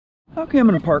Okay, I'm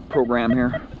in a park program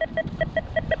here.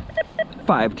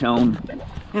 5-tone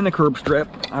in the curb strip.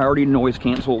 I already noise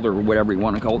canceled or whatever you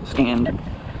want to call it, stand. A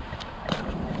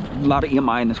lot of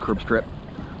EMI in this curb strip.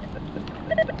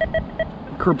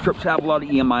 Curb strips have a lot of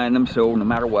EMI in them, so no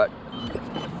matter what,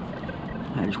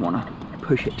 I just want to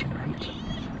push it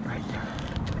right there.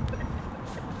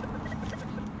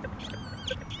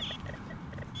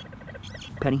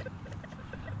 Penny,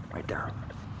 right there.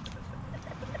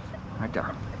 Right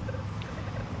there.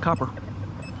 Copper.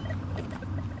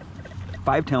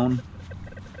 5-tone.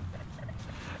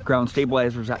 Ground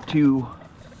stabilizers at 2.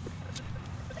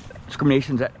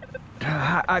 Discriminations at...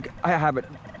 I have it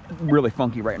really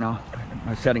funky right now.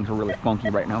 My settings are really funky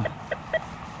right now.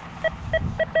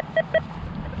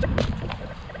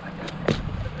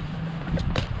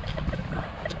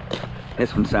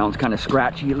 This one sounds kind of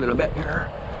scratchy a little bit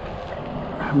here.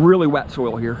 Really wet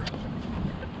soil here.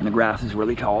 And the grass is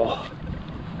really tall.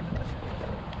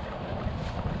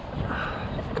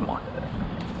 Come on.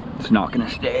 It's not gonna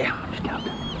stay. Just count.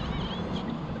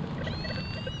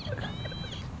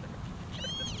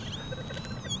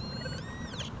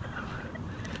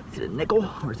 Is it a nickel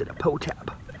or is it a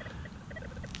PO-tab?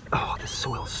 Oh, this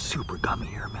soil's super gummy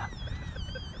here, man.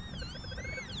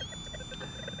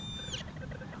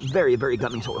 Very, very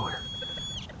gummy soil here.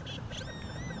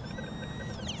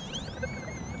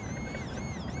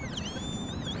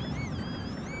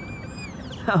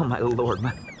 Oh my Lord,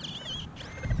 man.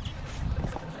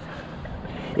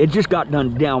 It just got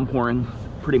done downpouring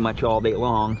pretty much all day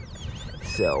long.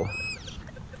 So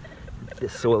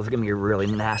this soil is gonna be really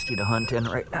nasty to hunt in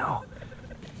right now.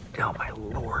 Oh my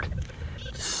Lord.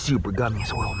 Super gummy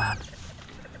soil, man.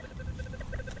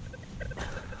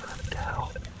 What the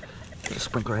hell? There's a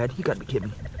sprinkler head. You gotta be kidding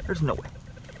me. There's no way.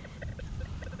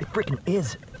 It freaking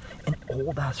is an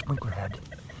old ass sprinkler head.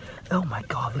 Oh my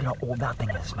God, look how old that thing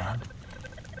is, man.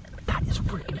 That is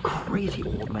freaking crazy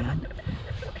old, man.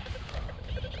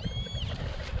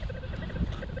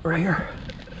 Right here.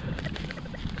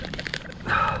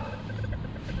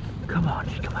 Come on,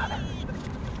 just come out of here.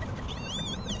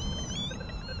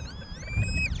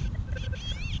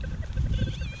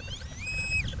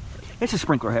 It's a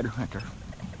sprinkler head right there.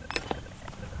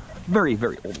 Very,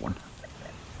 very old one.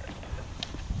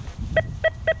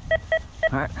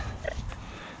 All right.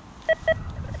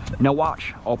 Now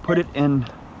watch. I'll put it in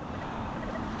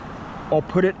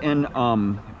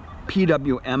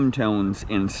PWM tones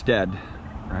instead.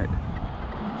 Right.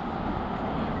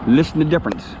 Listen to the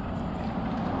difference.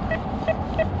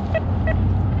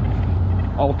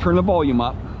 I'll turn the volume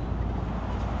up.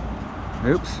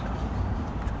 Oops.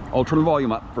 I'll turn the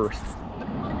volume up first.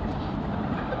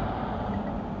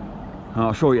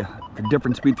 I'll show you the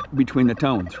difference between the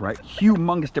tones, right?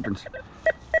 Humongous difference.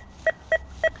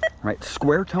 Right?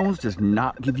 Square tones does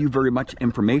not give you very much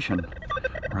information,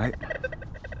 right?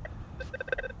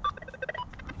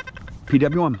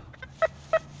 PWM,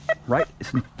 right?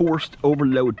 It's a forced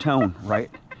overload tone,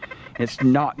 right? It's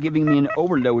not giving me an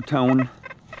overload tone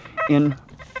in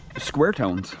square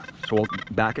tones. So I'll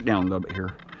back it down a little bit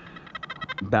here.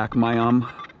 Back my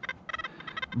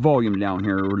volume down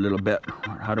here a little bit.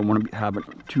 I don't want to have it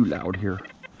too loud here.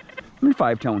 I'm in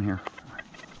 5-tone here.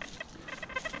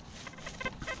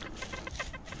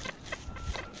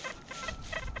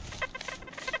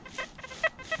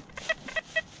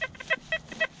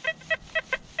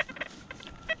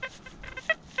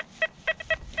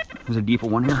 There's a deeper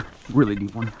one here, really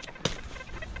deep one.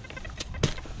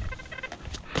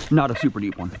 Not a super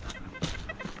deep one.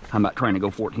 I'm not trying to go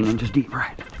 14 inches deep,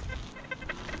 right?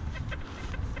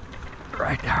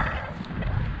 Right there.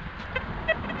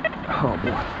 Oh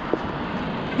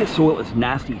boy. This soil is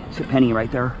nasty. It's a penny right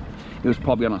there. It was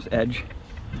probably on its edge.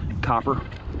 Copper.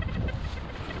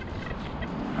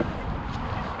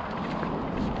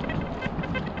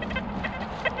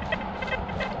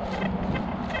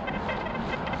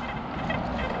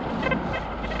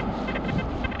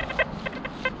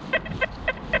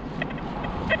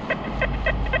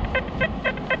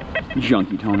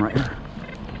 Junky tone right here.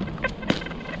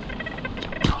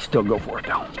 I'll still go for it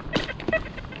though.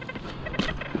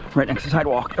 Right next to the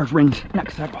sidewalk. There's rings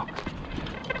next to the sidewalk.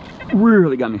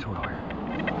 Really got me soil here.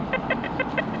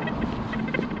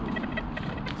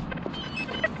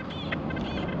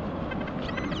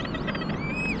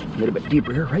 A little bit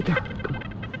deeper here, right there. Come on.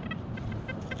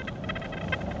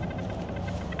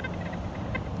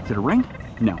 Is it a ring?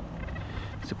 No.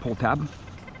 It's a pull tab.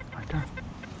 Right there.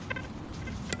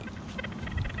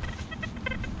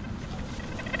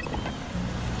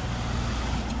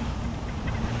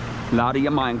 A lot of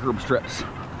your mine curb strips.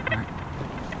 Right.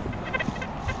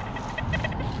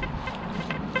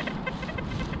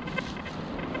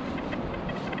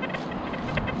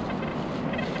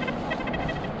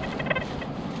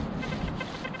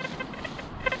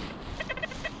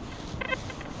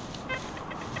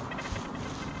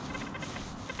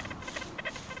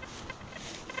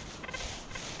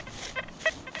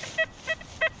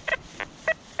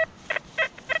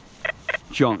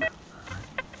 Junk.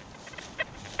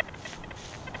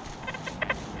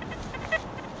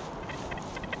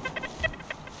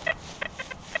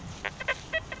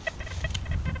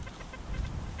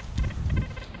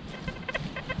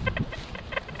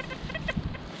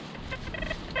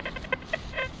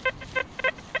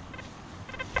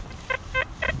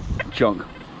 Junk.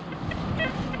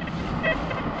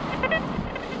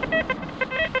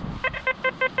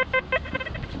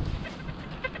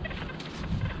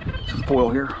 Some foil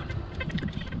here.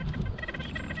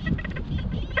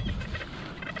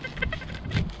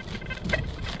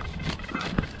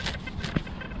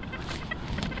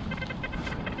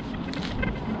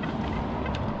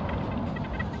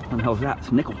 What the hell is that?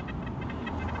 It's nickel.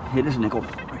 It is nickel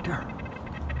right there.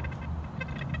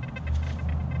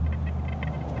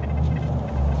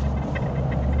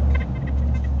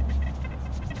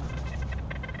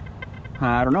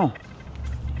 I don't know.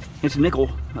 It's nickel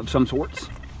of some sorts.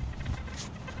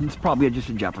 It's probably just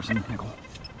a Jefferson nickel.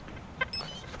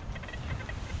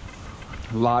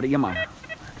 A lot of minor.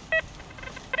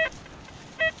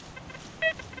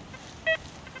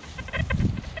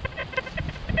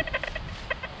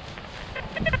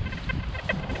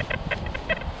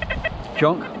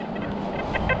 Junk.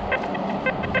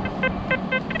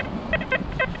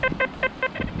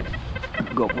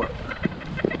 Go for it.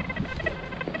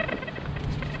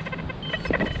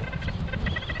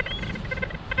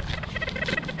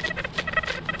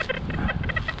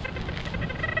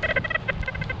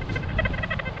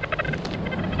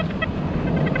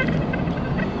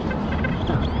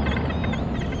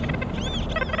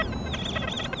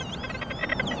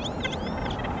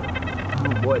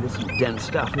 Oh boy, this is dense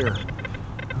stuff here.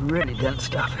 Really dense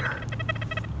stuff here.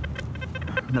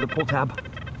 Another pull tab.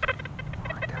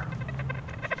 Right there.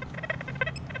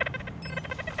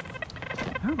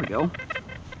 There we go.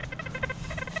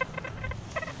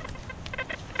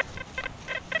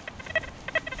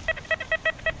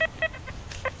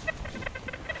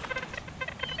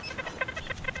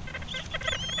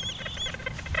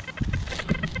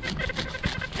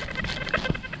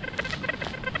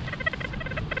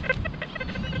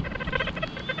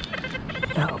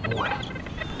 Oh boy.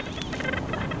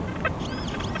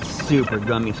 Super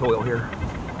gummy soil here.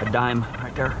 A dime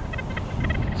right there.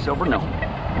 Silver, no.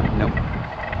 Nope.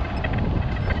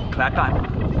 Flat dime.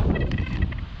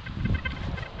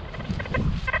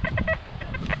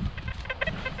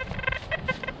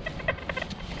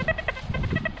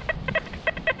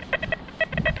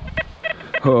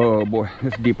 Oh boy,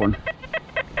 this is a deep one.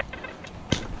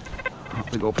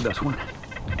 We go for this one.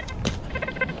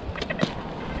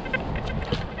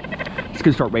 It's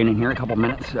gonna start raining here in a couple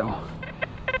minutes, so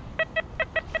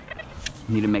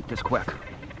need to make this quick.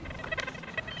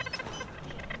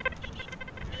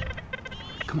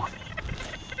 Come on.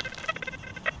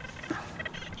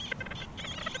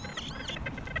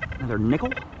 Another nickel?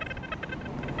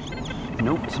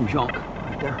 Nope, some junk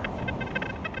right there.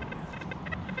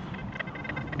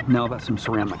 No, that's some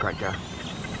ceramic right there.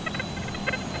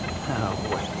 Oh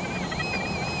boy.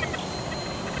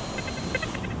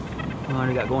 What do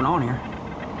we got going on here?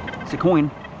 It's a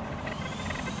coin.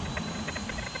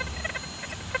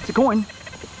 It's a coin.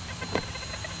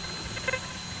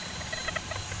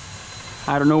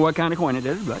 I don't know what kind of coin it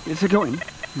is, but it's a coin.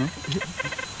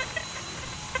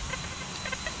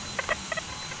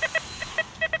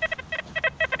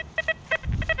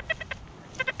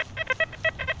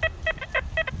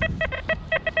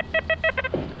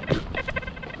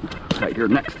 Right here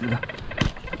next to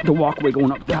the walkway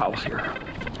going up the house here.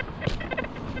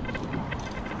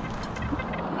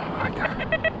 Right there.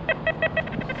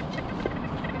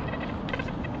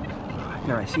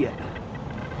 There, I see it.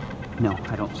 No,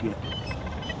 I don't see it.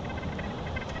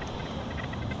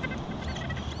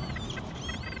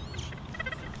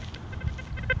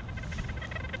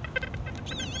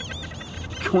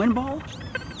 Coin ball?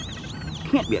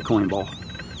 Can't be a coin ball.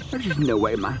 There's just no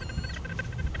way, man.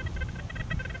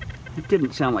 It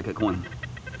didn't sound like a coin.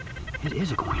 It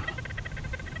is a coin.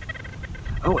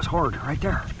 Oh, it's hard right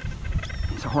there.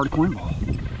 It's a hard coin ball.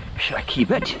 Should I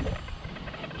keep it?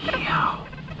 Yeah.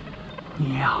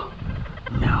 Yeah.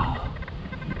 No.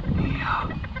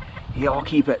 Yeah. Yeah, I'll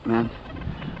keep it, man.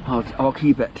 I'll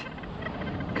keep it.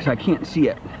 Because I can't see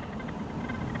it.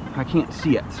 I can't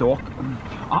see it. So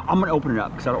I'm going to open it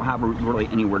up because I don't have really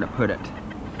anywhere to put it.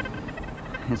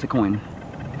 It's a coin.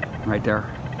 Right there.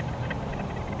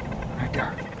 Right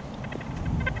there.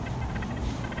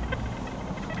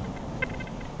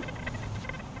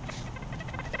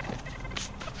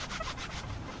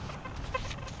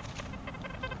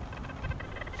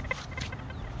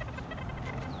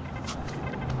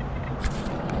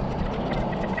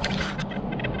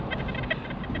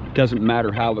 Doesn't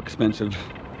matter how expensive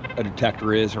a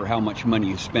detector is or how much money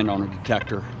you spend on a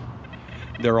detector.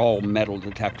 They're all metal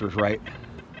detectors, right?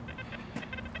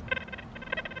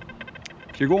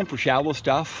 If you're going for shallow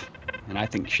stuff, and I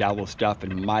think shallow stuff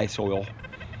in my soil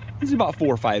is about 4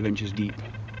 or 5 inches deep.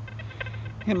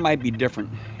 It might be different.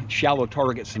 Shallow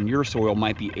targets in your soil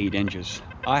might be 8 inches.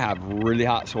 I have really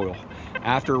hot soil.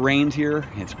 After it rains here,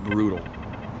 it's brutal.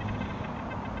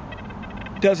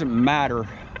 Doesn't matter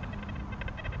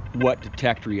what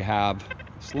detector you have,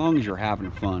 as long as you're having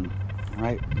fun,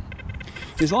 right?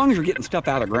 As long as you're getting stuff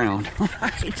out of the ground,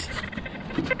 right?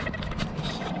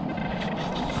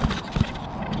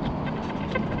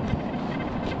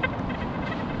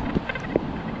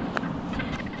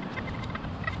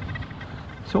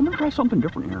 So I'm gonna try something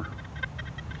different here.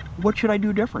 What should I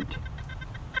do different?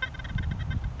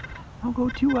 I'll go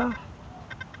to a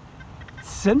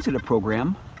sensitive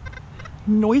program,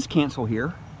 noise cancel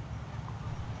here.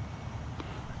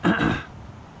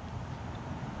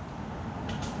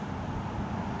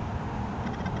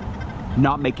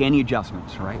 Not make any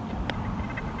adjustments, right?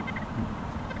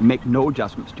 Make no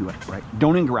adjustments to it, right?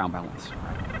 Don't in ground balance,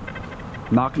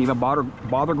 right? Not gonna even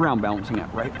bother ground balancing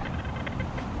it, right?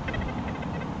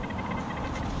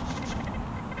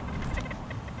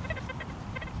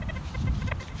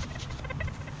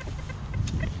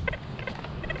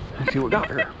 Let's see what we got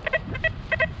here.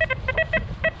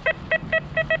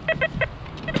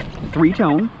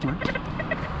 3-tone. Right?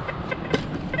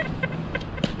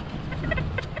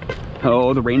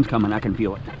 Oh, the rain's coming. I can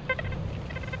feel it.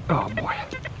 Oh, boy.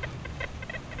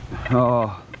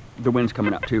 Oh, the wind's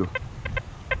coming up, too.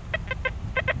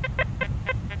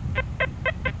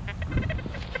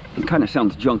 It kind of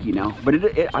sounds junky now, but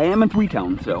I am in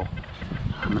 3-tone, so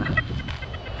I'm gonna,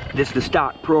 this is the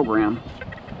stock program.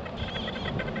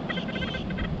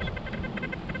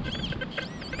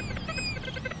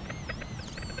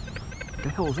 What the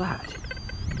hell is that?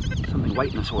 Something white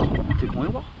in the soil. Is it a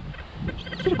coin ball?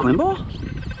 Is it a coin ball?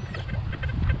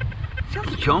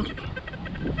 Sounds chunky.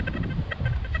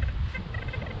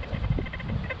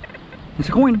 It's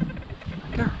a coin.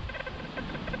 Right there.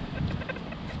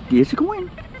 It's a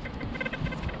coin.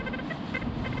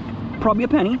 Probably a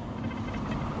penny.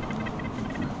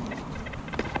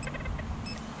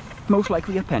 Most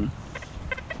likely a penny.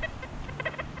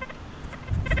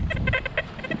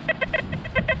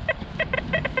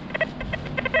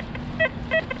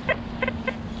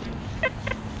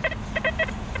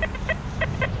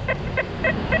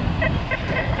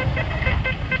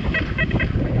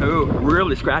 Oh,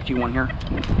 really scratchy one here.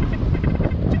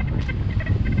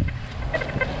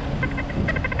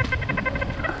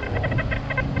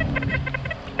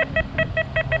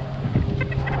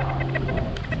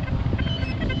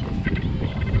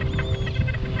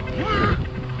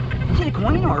 Is it a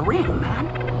coin or a ring, man?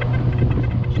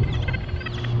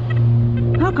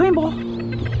 Oh, coin ball.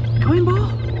 Coin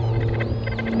ball.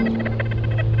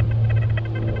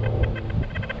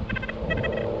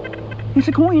 It's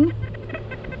a coin.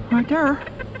 Right there.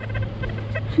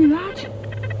 See that?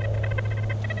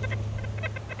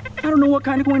 I don't know what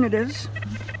kind of coin it is.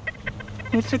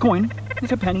 It's a coin.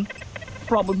 It's a penny.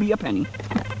 Probably a penny.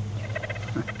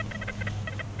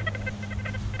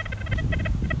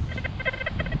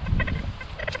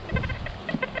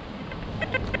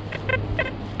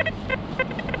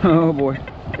 Oh boy.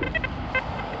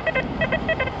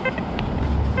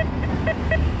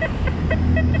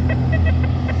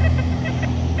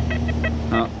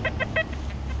 Oh.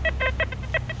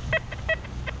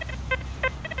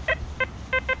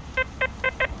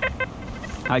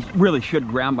 I really should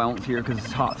ground balance here because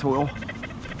it's hot soil.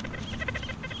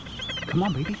 Come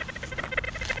on, baby.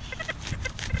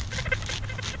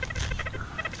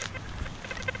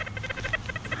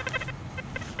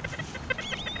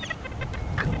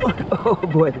 Come on. Oh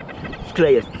boy, this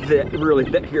clay is thick, really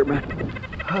thick here, man.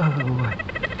 Oh boy.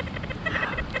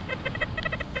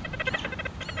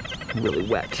 Really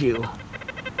wet too.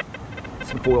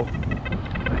 Some foil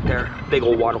right there. Big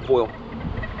old water foil.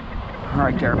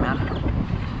 Right there, man.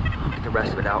 I'll get the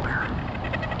rest of it out here.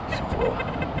 Some foil.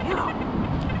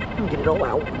 Yeah. I'll get it all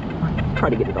out. Try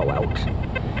to get it all out.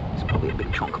 It's probably a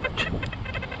big chunk of it.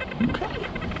 Okay.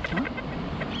 Well,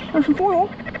 there's some foil.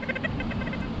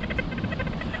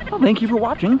 Well, thank you for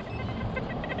watching.